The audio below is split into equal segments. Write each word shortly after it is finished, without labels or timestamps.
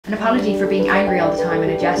An apology for being angry all the time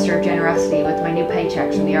and a gesture of generosity with my new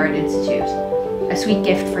paycheck from the Art Institute. A sweet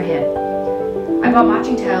gift for him. I bought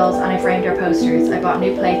matching towels and I framed our posters. I bought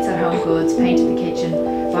new plates at Home Goods, painted the kitchen,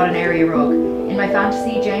 bought an area rug. In my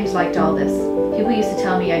fantasy, James liked all this. People used to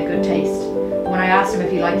tell me I had good taste. When I asked him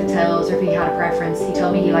if he liked the towels or if he had a preference, he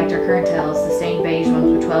told me he liked our current towels, the stained beige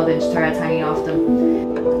ones with 12-inch threads hanging off them.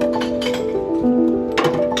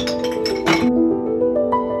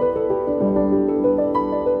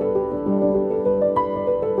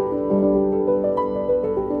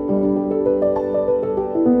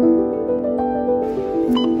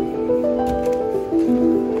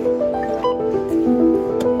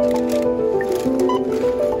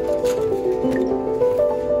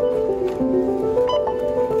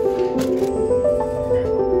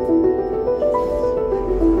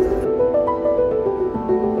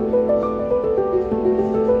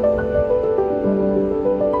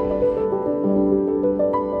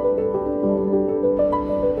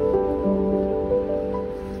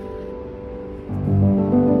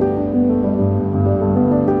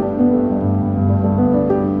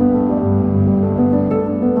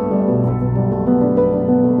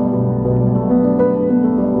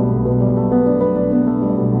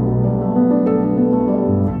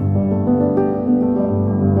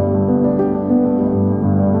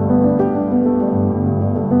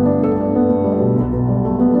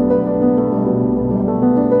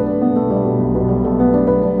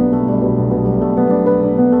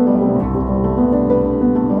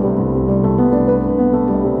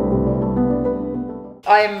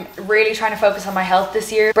 I'm really trying to focus on my health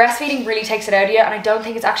this year. Breastfeeding really takes it out of you, and I don't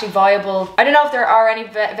think it's actually viable. I don't know if there are any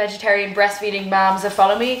vegetarian breastfeeding moms that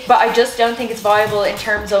follow me, but I just don't think it's viable in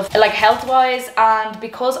terms of like health wise. And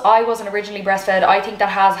because I wasn't originally breastfed, I think that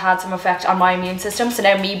has had some effect on my immune system. So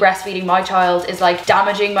now me breastfeeding my child is like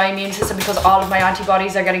damaging my immune system because all of my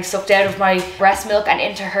antibodies are getting sucked out of my breast milk and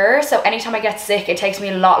into her. So anytime I get sick, it takes me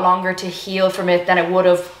a lot longer to heal from it than it would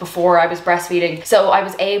have before I was breastfeeding. So I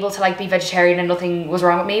was able to like be vegetarian and nothing was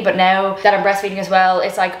wrong with me, but now that I'm breastfeeding as well,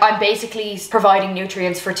 it's like I'm basically providing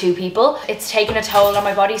nutrients for two people. It's taken a toll on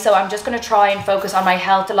my body, so I'm just going to try and focus on my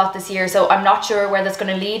health a lot this year. So I'm not sure where that's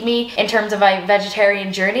going to lead me in terms of my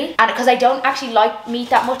vegetarian journey. And because I don't actually like meat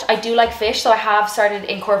that much, I do like fish, so I have started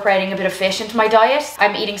incorporating a bit of fish into my diet.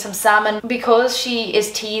 I'm eating some salmon. Because she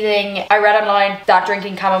is teething, I read online that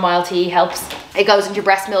drinking chamomile tea helps. It goes into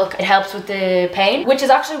breast milk, it helps with the pain, which is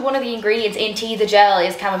actually one of the ingredients in tea. The gel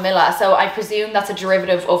is chamomilla, so I presume that's a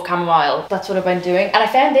derivative of chamomile. That's what I've been doing. And I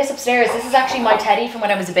found this upstairs. This is actually my teddy from when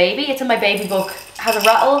I was a baby. It's in my baby book. It has a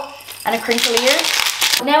rattle and a crinkle ear.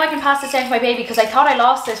 Now I can pass this down to my baby because I thought I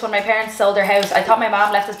lost this when my parents sold their house. I thought my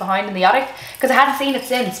mom left this behind in the attic because I hadn't seen it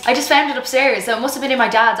since. I just found it upstairs, so it must have been in my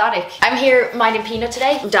dad's attic. I'm here minding Peanut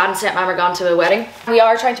today. Dad and stepmom are gone to a wedding. We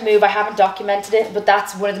are trying to move. I haven't documented it, but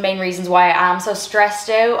that's one of the main reasons why I am so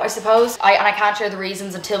stressed out, I suppose. And I can't share the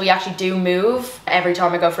reasons until we actually do move. Every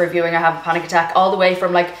time I go for a viewing, I have a panic attack, all the way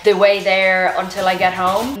from like the way there until I get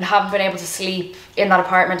home. I haven't been able to sleep in that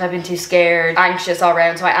apartment. I've been too scared, anxious all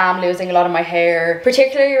around, so I am losing a lot of my hair,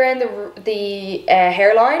 particularly around the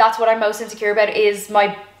hairline. That's what I'm most insecure about, is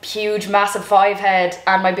my huge massive 5 head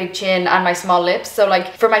and my big chin and my small lips. So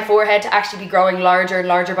like for my forehead to actually be growing larger and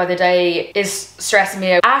larger by the day is stressing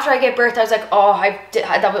me out. After I gave birth, I was like, oh,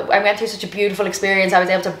 I went through such a beautiful experience. I was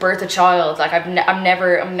able to birth a child. Like I'm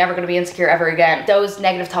never going to be insecure ever again. Those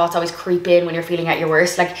negative thoughts always creep in when you're feeling at your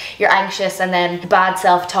worst. Like you're anxious, and then bad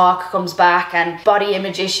self-talk comes back, and body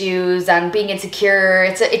image issues and being insecure.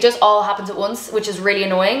 It just all happens at once, which is really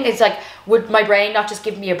annoying. It's like, would my brain not just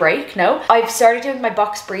give me a break? No. I've started doing my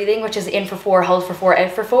box breathing, which is in for 4, hold for 4,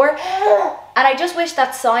 out for 4. And I just wish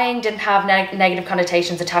that sighing didn't have negative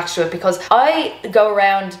connotations attached to it, because I go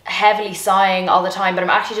around heavily sighing all the time, but I'm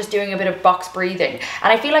actually just doing a bit of box breathing.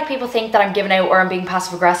 And I feel like people think that I'm giving out or I'm being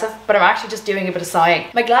passive aggressive, but I'm actually just doing a bit of sighing.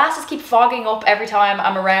 My glasses keep fogging up every time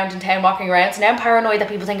I'm around in town walking around, so now I'm paranoid that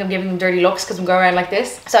people think I'm giving them dirty looks because I'm going around like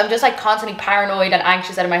this. So I'm just like constantly paranoid and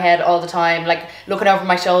anxious out of my head all the time, like looking over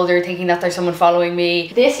my shoulder thinking that there's someone following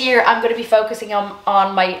me. This year I'm going to be focusing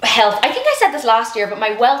on my health. I think I said this last year, but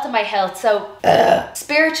my wealth and my health. So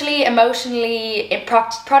spiritually, emotionally,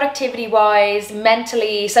 productivity wise,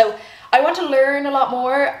 mentally. So I want to learn a lot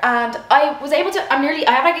more, and I was able to,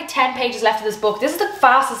 I have like 10 pages left of this book. This is the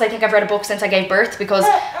fastest I think I've read a book since I gave birth, because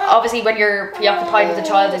obviously when you're preoccupied with a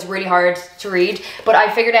child, it's really hard to read. But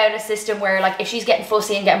I figured out a system where like if she's getting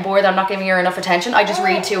fussy and getting bored, I'm not giving her enough attention, I just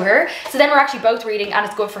read to her. So then we're actually both reading, and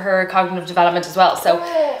it's good for her cognitive development as well. So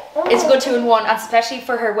it's a good 2-in-1, and especially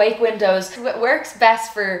for her wake windows. It works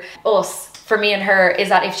best for us for me and her is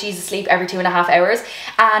that if she's asleep every 2.5 hours,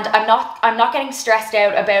 and I'm not getting stressed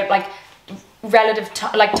out about like relative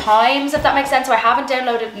like times, if that makes sense. So I haven't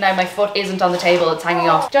downloaded. Now my foot isn't on the table, it's hanging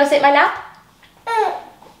off. Do you want to sit in my lap?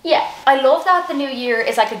 Yeah, I love that the new year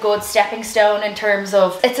is like a good stepping stone in terms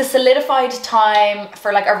of it's a solidified time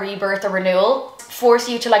for like a rebirth or renewal. Force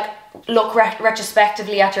you to like look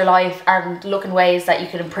retrospectively at your life and look in ways that you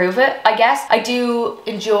can improve it, I guess. I do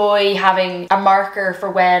enjoy having a marker for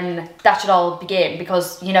when that should all begin,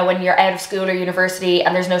 because you know, when you're out of school or university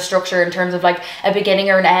and there's no structure in terms of like a beginning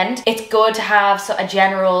or an end, it's good to have a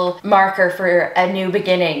general marker for a new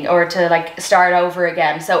beginning or to like start over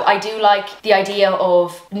again. So I do like the idea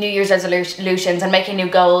of New Year's resolutions and making new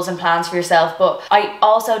goals and plans for yourself, but I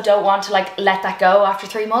also don't want to like let that go after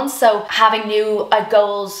 3 months. So having new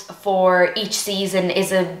goals for each season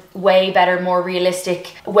is a way better, more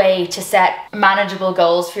realistic way to set manageable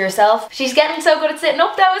goals for yourself. She's getting so good at sitting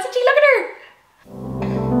up though, isn't she? Look at her!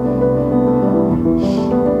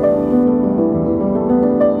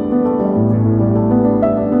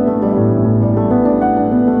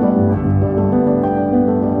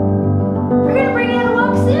 We're gonna bring you on a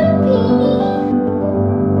walk soon, Peony!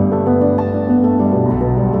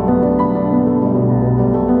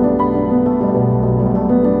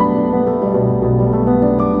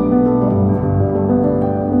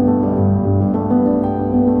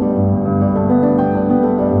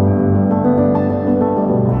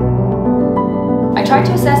 I try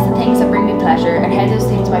to assess the things that bring me pleasure and how those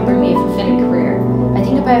things might bring me a fulfilling career. I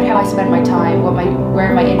think about how I spend my time,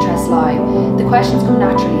 where my interests lie. The questions come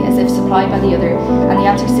naturally, as if supplied by the other, and the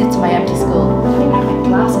answer sits in my empty skull. I don't even have my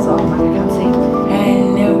glasses on, like I can't see.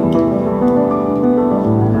 Hello.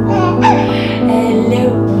 Hello.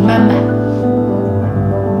 Mama.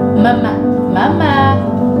 Mama. Mama.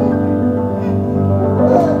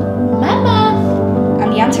 Mama.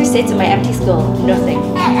 And the answer sits in my empty skull. Nothing.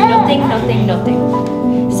 Nothing, nothing, nothing.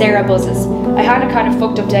 Sarah buzzes. I had a kind of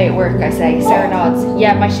fucked up day at work, I say. Sarah nods.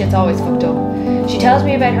 Yeah, my shit's always fucked up. She tells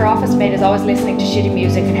me about her office mate is always listening to shitty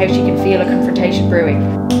music and how she can feel a confrontation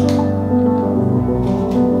brewing.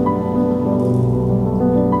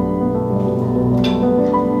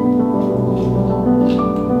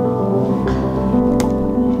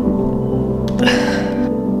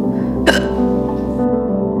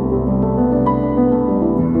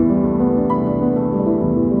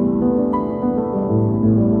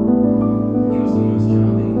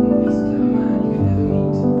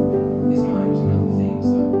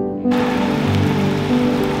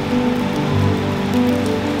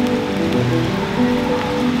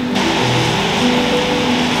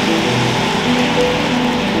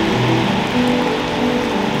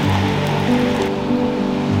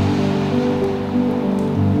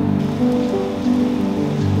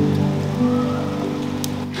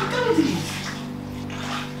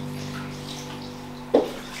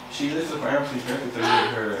 She lifts up her arms to be perfect with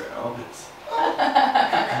her armpits.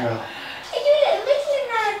 Yeah. Are you a little Michelin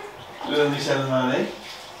man? Little Michelin man, eh?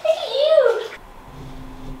 Look at you!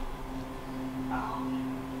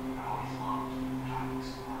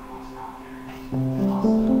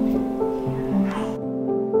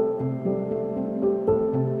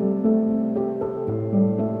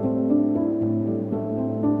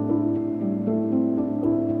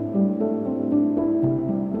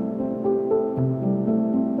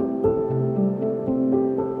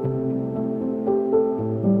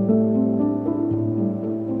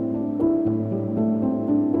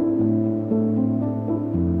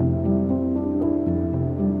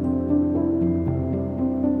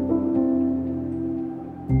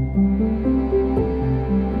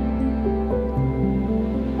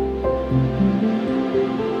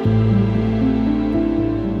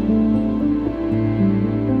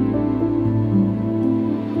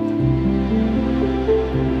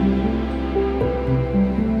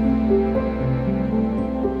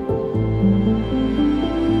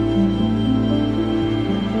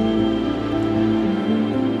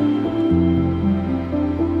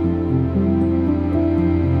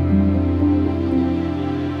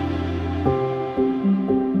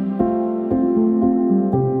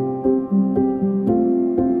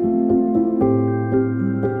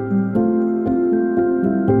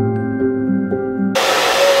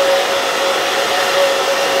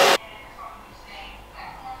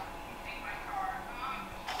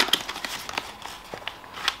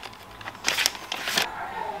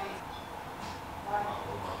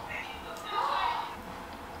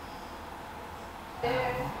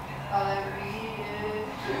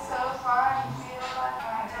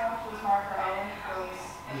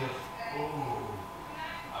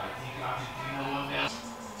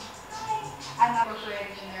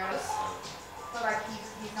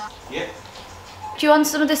 Do you want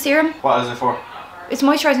some of the serum? What is it for? It's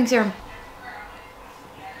moisturising serum.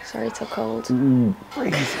 Sorry, it's so cold.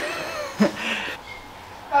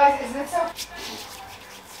 Guys, isn't it so...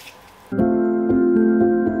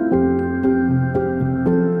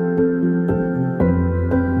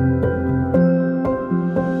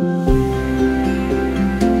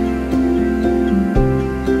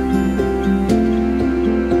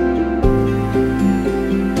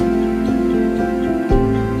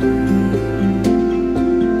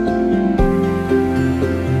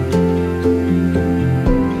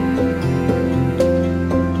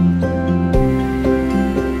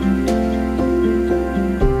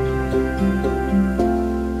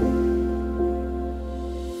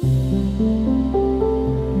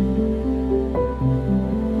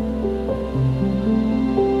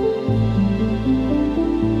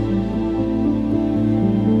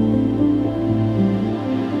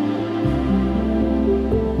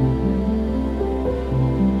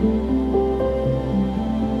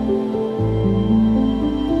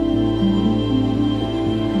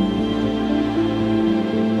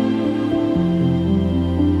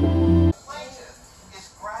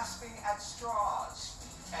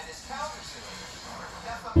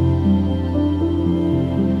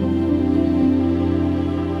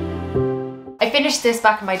 I finished this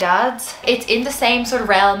back in my dad's. It's in the same sort of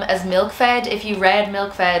realm as Milk Fed. If you read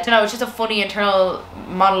Milk Fed, you know, it's just a funny internal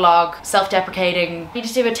monologue, self-deprecating. We need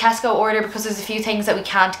to do a Tesco order because there's a few things that we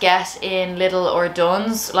can't get in Lidl or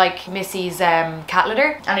Dunn's, like Missy's cat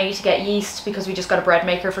litter. And I need to get yeast because we just got a bread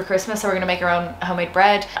maker for Christmas, so we're gonna make our own homemade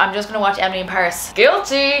bread. I'm just gonna watch Emily in Paris.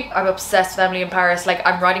 Guilty! I'm obsessed with Emily in Paris. Like,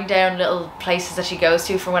 I'm writing down little places that she goes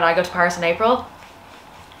to for when I go to Paris in April.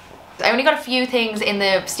 I only got a few things in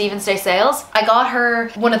the Stephen's Day sales. I got her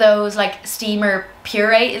one of those like steamer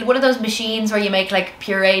puree, one of those machines where you make like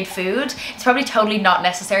pureed food. It's probably totally not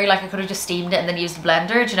necessary, like I could have just steamed it and then used the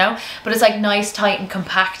blender, do you know? But it's like nice, tight and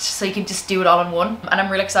compact, so you can just do it all in one. And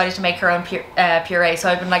I'm really excited to make her own puree, so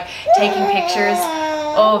I've been like taking pictures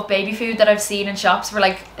of baby food that I've seen in shops for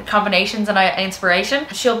like combinations and inspiration.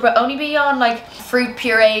 She'll only be on like fruit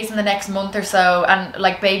purees in the next month or so, and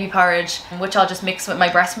like baby porridge, which I'll just mix with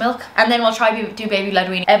my breast milk, and then we'll try do baby led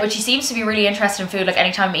weaning. But she seems to be really interested in food. Like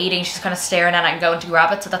anytime I'm eating, she's kind of staring at it and going to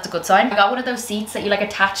grab it, so that's a good sign. I got one of those seats that you like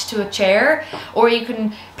attach to a chair, or you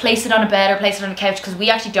can place it on a bed or place it on a couch, because we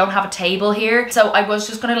actually don't have a table here, so I was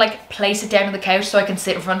just gonna like place it down on the couch so I can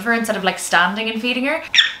sit in front of her instead of like standing and feeding her.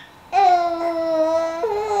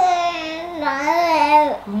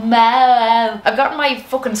 I've gotten my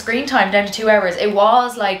fucking screen time down to 2 hours. It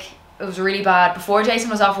was really bad. Before Jason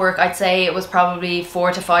was off work, I'd say it was probably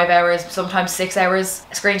 4 to 5 hours, sometimes 6 hours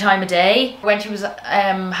screen time a day. When she was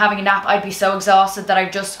having a nap, I'd be so exhausted that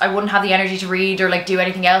I wouldn't have the energy to read or like do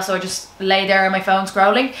anything else, so I just lay there on my phone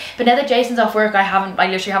scrolling. But now that Jason's off work, I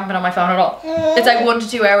literally haven't been on my phone at all. It's like 1 to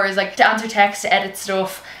 2 hours, like to answer texts, to edit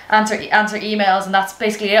stuff, answer emails, and that's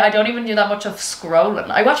basically it. I don't even do that much of scrolling.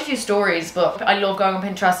 I watch a few stories, but I love going on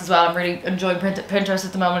Pinterest as well. I'm really enjoying Pinterest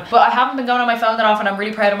at the moment. But I haven't been going on my phone that often. I'm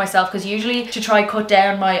really proud of myself, because usually to try cut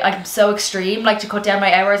down I'm so extreme, like to cut down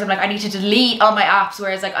my hours, I'm like, I need to delete all my apps,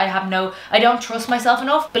 whereas like I don't trust myself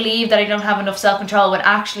enough, believe that I don't have enough self-control, when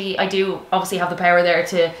actually I do obviously have the power there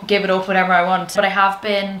to give it up whenever I want. But I have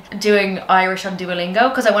been doing Irish on Duolingo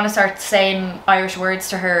because I want to start saying Irish words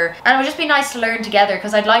to her, and it would just be nice to learn together,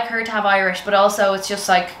 because I'd like her to have Irish, but also it's just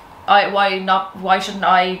like, why shouldn't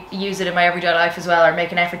I use it in my everyday life as well, or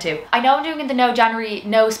make an effort to? I know I'm doing the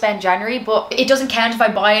no spend January, but it doesn't count if I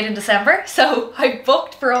buy it in December, so I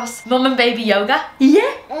booked for us mum and baby yoga.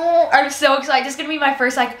 Yeah, I'm so excited. It's gonna be my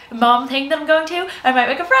first like mom thing that I'm going to. I might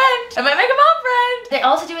make a friend, I might make a mom friend. They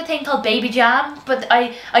also do a thing called baby jam, but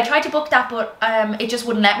I tried to book that, but it just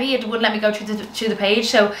wouldn't let me. It wouldn't let me go to the page,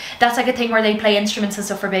 so that's like a thing where they play instruments and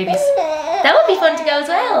stuff for babies. That would be fun to go as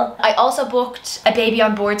well. I also booked a baby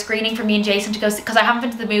on board screening for me and Jason to go, because I haven't been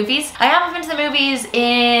to the movies. I haven't been to the movies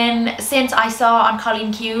since I saw on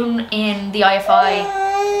Colleen Kuhn in the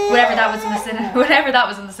IFI, whenever that was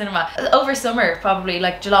in the cinema. Over summer, probably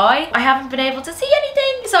like July. I haven't been able to see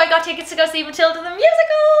anything, so I got tickets to go see Matilda the musical,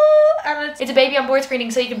 and it's a baby on board screening,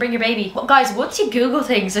 so you can bring your baby. But guys, once you Google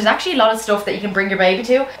things, there's actually a lot of stuff that you can bring your baby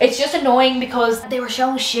to. It's just annoying because they were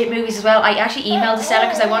showing shit movies as well. I actually emailed Estella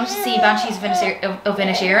because I wanted to see Banshees of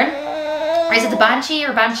Inisherin. Or is it the Banshee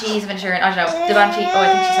or Banshees of Inisherin? I don't know. The Banshee. Oh,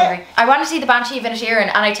 I think she's hungry. I wanted to see the Banshee of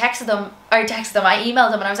Inisherin, and I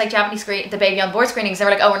emailed them, and I was like, do you have any the baby on board screenings? They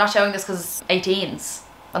were like, oh, we're not showing this because 18s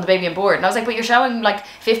on the baby on board. And I was like, but you're showing like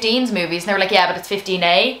 15s movies. And they were like, yeah, but it's 15A.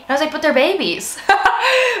 And I was like, but they're babies.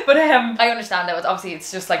 But I understand that. Obviously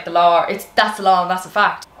it's just like the law. That's the law and that's a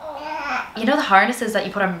fact. you know the harnesses that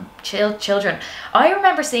you put on children? I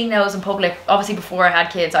remember seeing those in public, obviously before I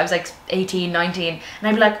had kids. I was like 18, 19, and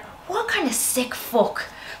I'd be like, what kind of sick fuck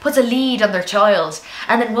puts a lead on their child?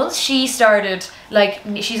 And then once she started, like,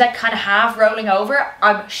 she's like kind of half rolling over,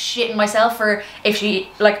 I'm shitting myself for if she,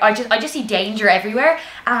 like, I just see danger everywhere,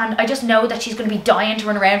 and I just know that she's going to be dying to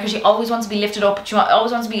run around because she always wants to be lifted up, she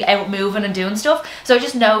always wants to be out moving and doing stuff. So I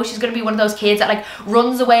just know she's going to be one of those kids that like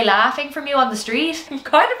runs away laughing from you on the street. I'm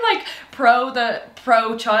kind of like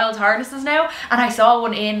pro child harnesses now, and I saw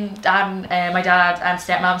one in my dad and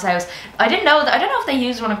stepmom's house. I don't know if they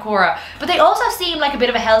used one in Cora, but they also seem like a bit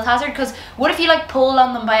of a health hazard, because what if you like pull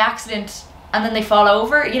on them by accident and then they fall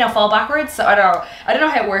over, you know, fall backwards? So I don't know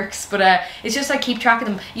how it works, but it's just like keep track of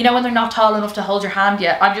them, you know, when they're not tall enough to hold your hand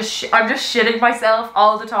yet. I'm just shitting myself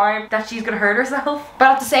all the time that she's gonna hurt herself.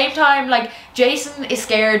 But at the same time, like, Jason is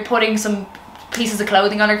scared putting some pieces of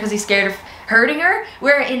clothing on her because he's scared of hurting her,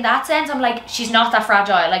 where in that sense I'm like, she's not that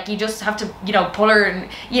fragile. Like, you just have to, you know, pull her, and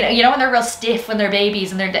you know when they're real stiff when they're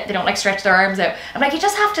babies and they don't like stretch their arms out, I'm like, you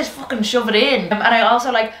just have to fucking shove it in. And I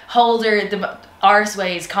also like hold her the arse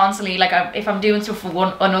ways constantly, like if I'm doing stuff with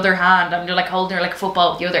another hand, I'm just like holding her like a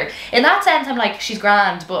football with the other. In that sense I'm like, she's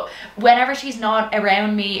grand. But whenever she's not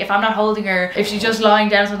around me, if I'm not holding her, if she's just lying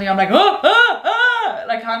down something, I'm like,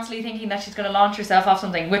 like constantly thinking that she's gonna launch herself off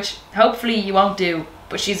something, which hopefully you won't do,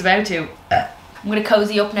 but she's about to. I'm gonna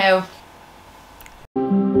cozy up now.